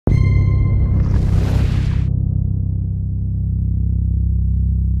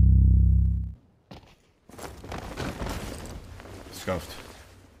scuffed.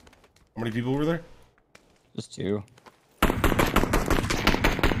 How many people were there? Just 2.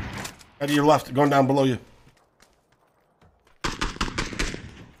 Out to your left, going down below you.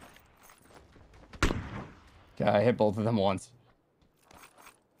 Yeah, I hit both of them once.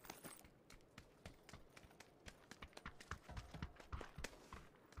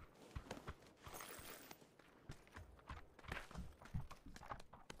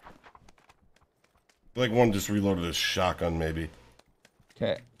 Like one just reloaded his shotgun, maybe.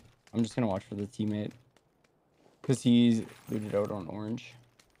 Okay, I'm just gonna watch for the teammate. Because he's looted out on orange.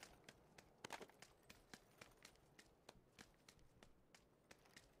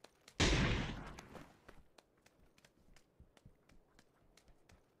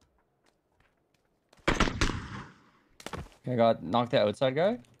 Okay, I got knocked the outside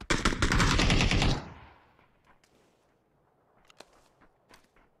guy.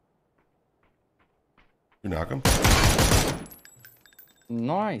 You knock him?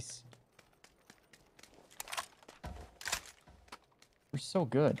 Nice. We're so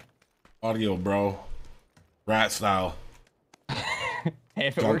good. Audio, bro. Rat style. Hey,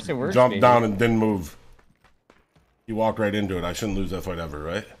 if it works, it works. Jump baby. down and didn't move. You walked right into it. I shouldn't lose that fight ever,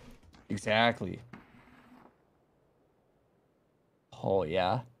 right? Exactly. Oh,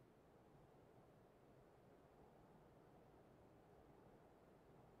 yeah.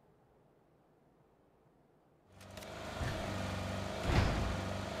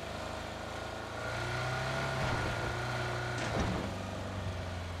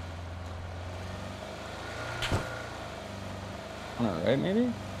 All right,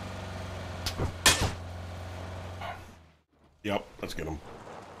 maybe? Yep, let's get him.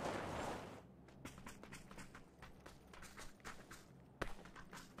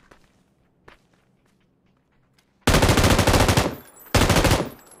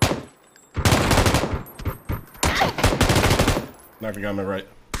 Knock the guy on my right.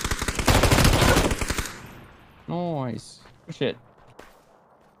 Nice. Oh, shit.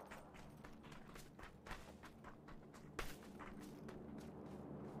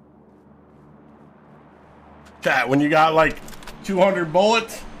 Chat, when you got like 200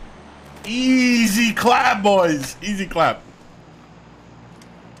 bullets, easy clap, boys. Easy clap.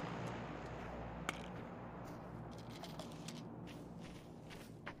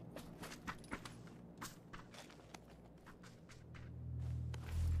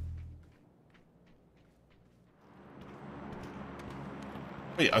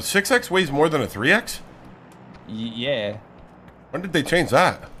 Wait, a 6X weighs more than a 3X? Yeah. When did they change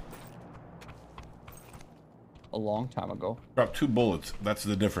that? A long time ago. Drop 2 bullets. That's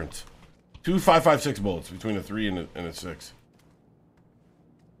the difference. 2 5.56 bullets between a 3 and a 6.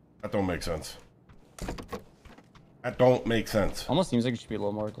 That don't make sense. That don't make sense. Almost seems like it should be a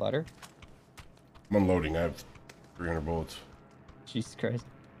little more glider. I'm unloading. I have 300 bullets. Jesus Christ.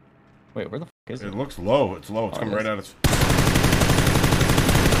 Wait, where the fuck is it? It looks low. It's low. It's coming right at us.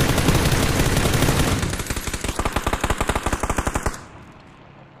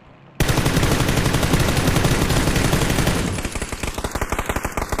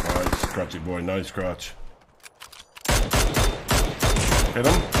 Nice, Crutchy boy. Nice, Crutch. Hit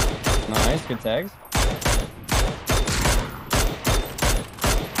him. Nice, good tags.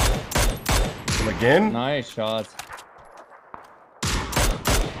 Him again. Nice shots.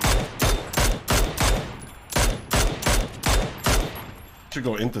 Should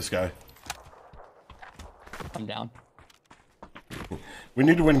go into this guy. I'm down. We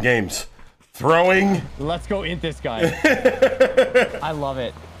need to win games. Throwing. Let's go in this guy. I love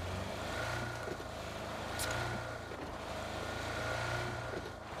it.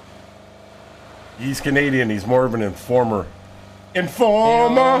 He's Canadian. He's more of an informer.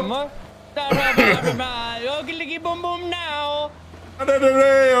 Informer. You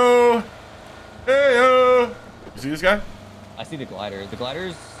see this guy? I see the glider. The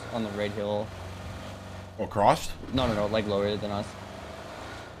glider's on the right hill. Oh, crossed? No, like lower than us.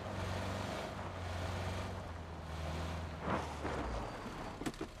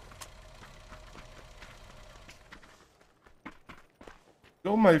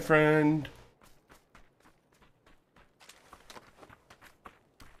 Go, my friend.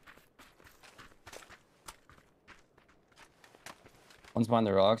 One's behind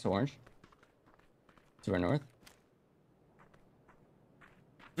the rocks, orange. To our north.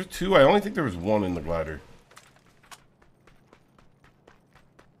 There's 2. I only think there was 1 in the glider.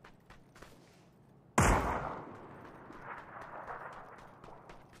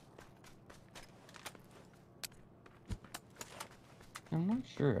 I'm not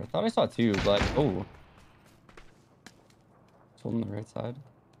sure. I thought I saw 2, but oh. It's holding the right side.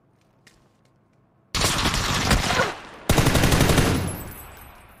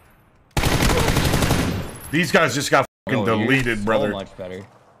 These guys just got fucking deleted, brother. So much better.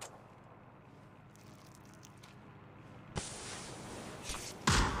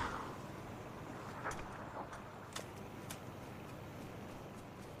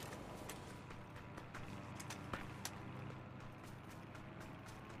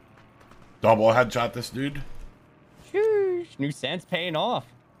 Double headshot this dude. Sheesh, new sense paying off.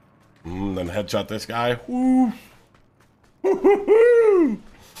 Then headshot this guy. Woo.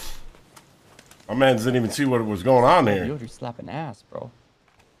 My man didn't even see what was going on here. You're slapping ass, bro.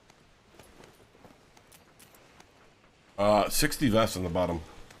 60 vests on the bottom.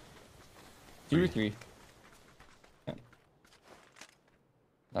 2 or 3. Yeah.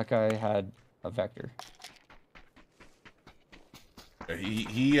 That guy had a vector.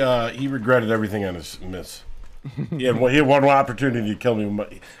 He regretted everything on his miss. He had one opportunity to kill me,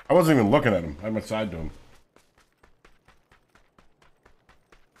 but I wasn't even looking at him. I had my side to him.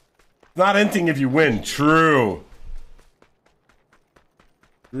 Not anything if you win. True.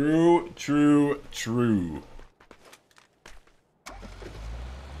 True.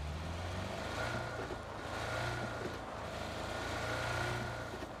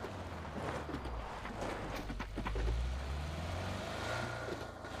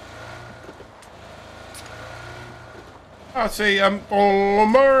 I say I'm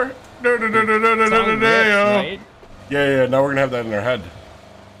Homer. Right? Yeah. Now we're gonna have that in our head.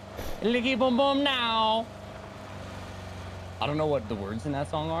 Licky boom boom now. I don't know what the words in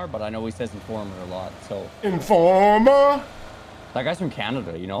that song are, but I know he says informer a lot. So Informer. That guy's from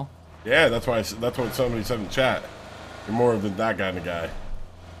Canada, you know. Yeah, that's what somebody said in chat. You're more of that kind of guy.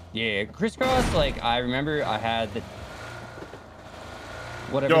 Yeah, crisscross. Like I remember, I had the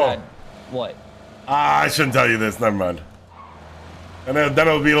whatever. Yo. That, what? I shouldn't tell you this. Never mind. And then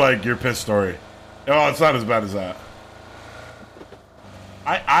it'll be like your piss story. Oh, it's not as bad as that.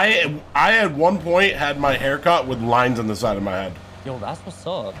 I at one point had my haircut with lines on the side of my head. Yo, that's what's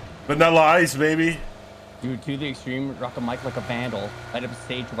up. Vanilla Ice, baby. Dude, to the extreme, rock a mic like a vandal. Light up a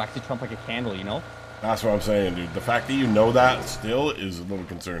stage, wax the Trump like a candle, you know? That's what I'm saying, dude. The fact that you know that still is a little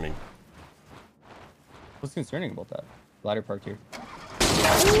concerning. What's concerning about that? Ladder parked here.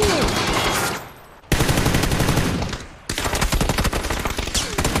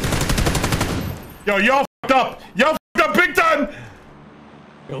 Yo, y'all fucked up. Y'all fucked up big time.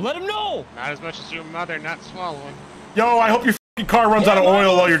 Yo, let him know. Not as much as your mother, not swallowing. Yo, I hope your fucking car runs out of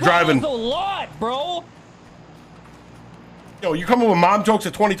oil while you're driving. A lot, bro. Yo, you coming with mom jokes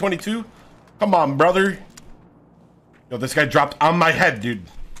at 2022? Come on, brother. Yo, this guy dropped on my head, dude.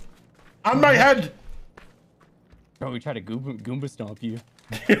 On my head. Bro, we tried to Goomba stomp you.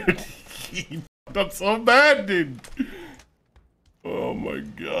 Dude, he fucked up so bad, dude. Oh my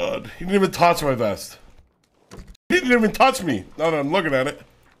god. He didn't even touch my vest. He didn't even touch me. Now that I'm looking at it.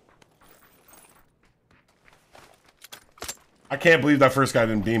 I can't believe that first guy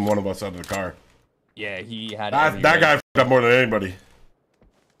didn't beam one of us out of the car. Yeah, he had That guy fucked up more than anybody.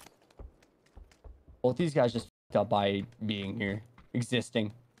 Both these guys just fucked up by being here.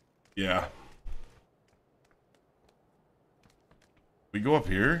 Existing. Yeah. We go up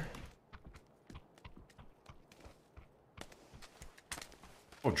here.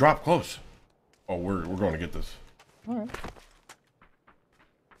 Oh, drop close. Oh, we're going to get this. All right.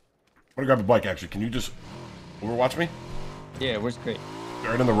 I'm gonna grab a bike. Actually, can you just overwatch me? Yeah, where's Crate?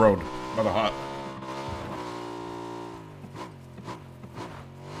 Right in the road, by the hot.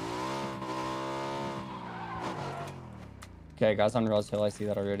 Okay, guys on Rose Hill. I see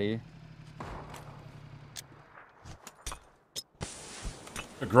that already.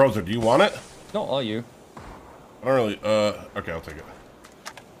 The Grozer, do you want it? No, all you. I don't really. Okay, I'll take it.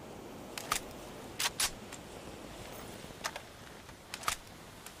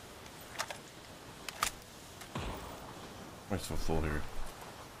 Why is it so full here?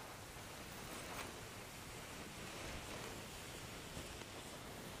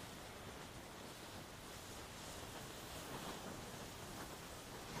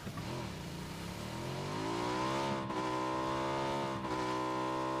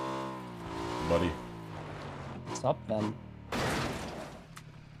 Buddy. What's up, then?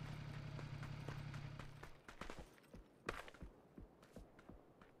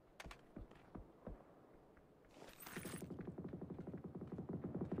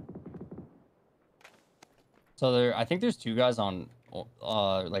 So I think there's 2 guys on,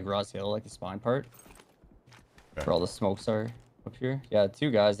 like Ross Hill, like the spine part. Okay. Where all the smokes are up here. Yeah, 2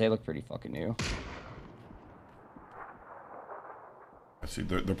 guys. They look pretty fucking new. I see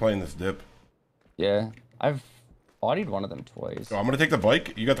they're playing this dip. Yeah, I've bodied one of them twice. So I'm gonna take the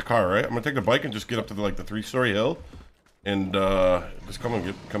bike. You got the car, right? I'm gonna take the bike and just get up to the 3-story hill, and just come and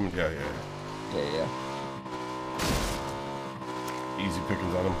yeah. Yeah. easy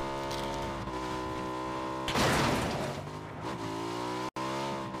pickings on him.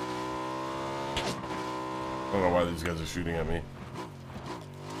 I don't know why these guys are shooting at me.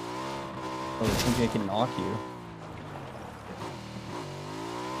 Oh, they think they can knock you.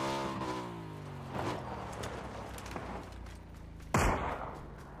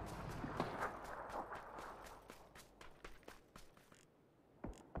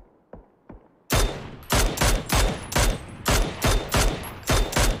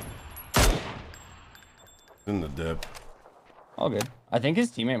 In the dip. All good. I think his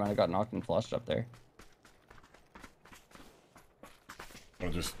teammate might have got knocked and flushed up there. I'll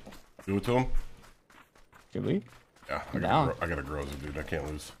just do it to him. Should we? Yeah, I gotta grow as a dude. I can't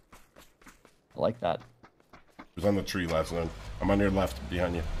lose. I like that. He was on the tree last night. I'm on your left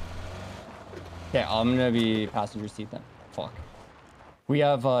behind you. Okay, I'm gonna be passenger seat then. Fuck. We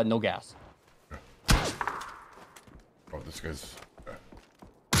have no gas. Oh, this guy's. Okay.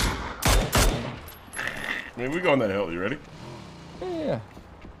 I mean, we go on that hill. You ready? Yeah.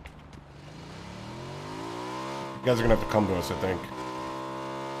 You guys are gonna have to come to us, I think.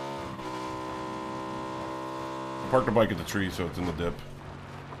 Park the bike at the tree so it's in the dip.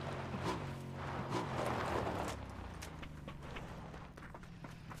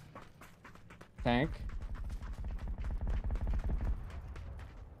 Tank.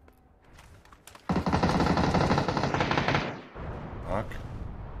 Knock.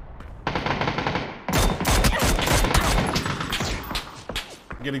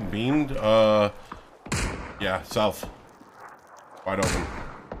 Getting beamed. Yeah, south. Wide open.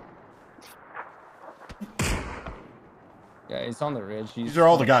 Yeah, he's on the ridge. These are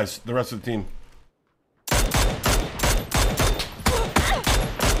all the guys, the rest of the team.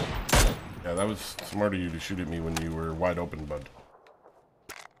 Yeah, that was smart of you to shoot at me when you were wide open, bud.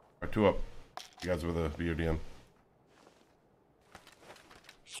 Alright, 2 up. You guys with a VODM.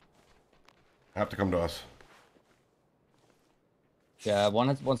 Have to come to us. Yeah,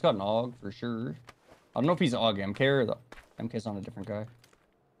 one's got an AUG for sure. I don't know if he's AUG MK or the MK's on a different guy.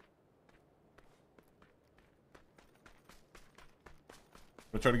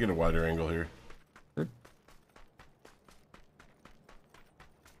 I'll try to get a wider angle here. Sure.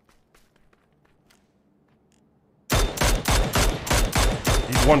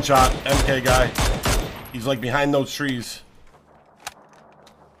 He's one shot, MK guy. He's like behind those trees.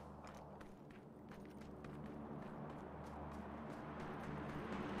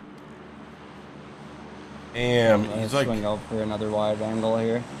 Damn, he's like swing out for another wide angle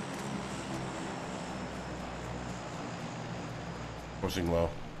here. pushing low.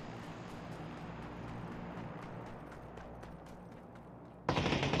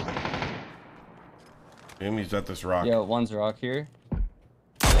 Damn, he's at this rock. Yeah, one's rock here.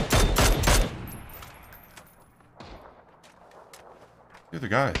 You're the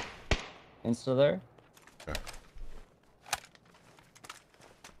guy. Insta there. Okay.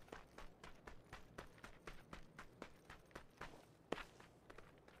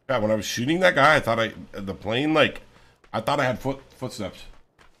 Yeah, when I was shooting that guy, I thought the plane, like, I thought I had footsteps.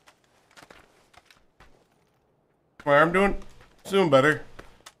 What's my arm doing? It's doing better.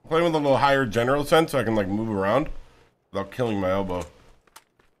 I'm playing with a little higher general sense so I can, like, move around without killing my elbow.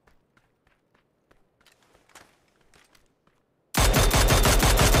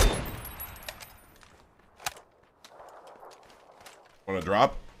 Want to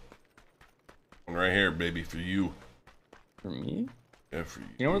drop? One right here, baby, for you. For me? Yeah, for you.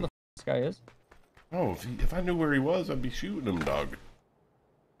 You know where the this guy is? Oh, if I knew where he was, I'd be shooting him, dog.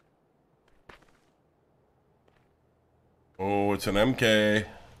 Oh, it's an MK.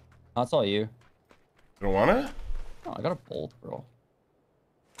 That's all you. You don't want it? Oh, I got a bolt, bro.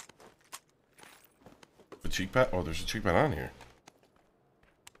 The cheek pad? Oh, there's a cheek pad on here.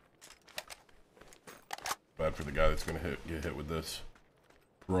 Bad for the guy that's gonna get hit with this.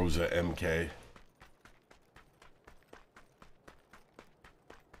 Rosa MK.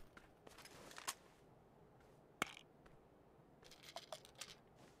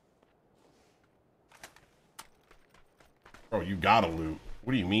 Oh, you gotta loot.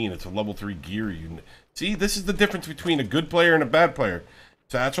 What do you mean? It's a level 3 gear. See, this is the difference between a good player and a bad player.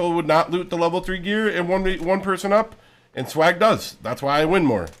 Satchel would not loot the level 3 gear and one person up, and Swag does. That's why I win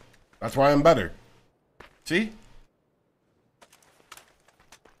more. That's why I'm better. See?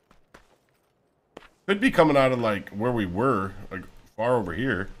 Could be coming out of, like, where we were, like, far over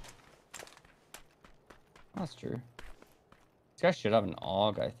here. That's true. This guy should have an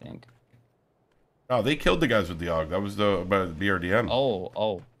AUG, I think. Oh, they killed the guys with the AUG. That was the BRDM.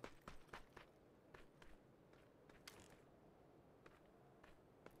 Oh.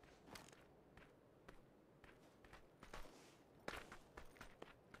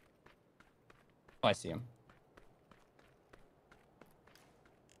 Oh, I see him.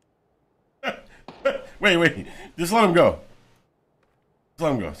 Wait. Just let him go. Just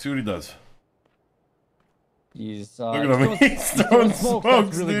let him go. See what he does. He's Look at him. He's throwing smokes.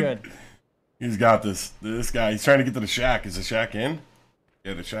 That's really dude. good. He's got this. This guy. He's trying to get to the shack. Is the shack in?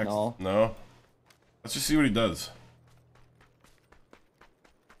 Yeah, the shack's... No. Let's just see what he does.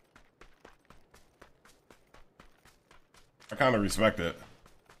 I kind of respect it.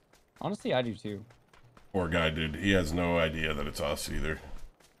 Honestly, I do too. Poor guy, dude. He has no idea that it's us either.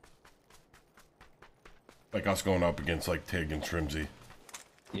 Like us going up against like Tig and Trimsy.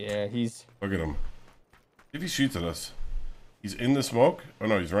 Yeah, he's... Look at him. If he shoots at us. He's in the smoke? Oh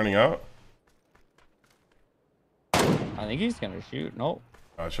no, he's running out. I think he's gonna shoot. Nope.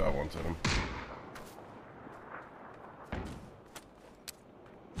 I shot once at him.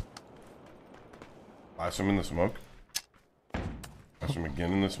 Flash him in the smoke. Flash him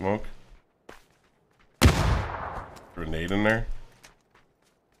again in the smoke. Grenade in there.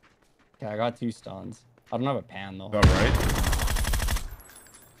 Okay, I got 2 stuns. I don't have a pan though. Is that right?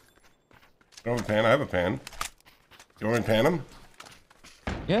 You don't have a pan? I have a pan. You want me to pan him?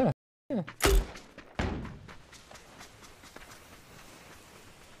 Yeah.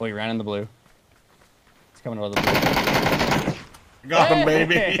 Oh, he ran in the blue. He's coming out of the blue. Got him,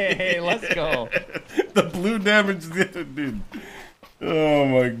 baby. Hey, let's go. The blue damage did it, dude. Oh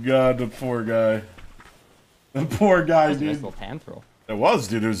my god, the poor guy. The poor guy, That's a dude. nice little pan throw. It was,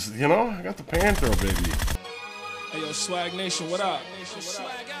 dude. It was, you know, I got the pan throw, baby. Hey, yo, Swag Nation, what up?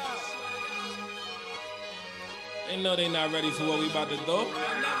 They know they not ready for what we about to do.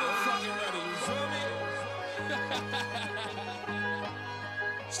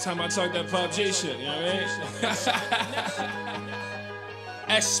 It's time I talk that PUBG shit, you know what I mean?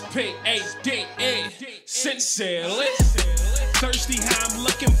 S-P-A-D-E, sincerely. Thirsty how I'm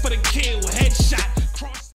looking for the kill, headshot.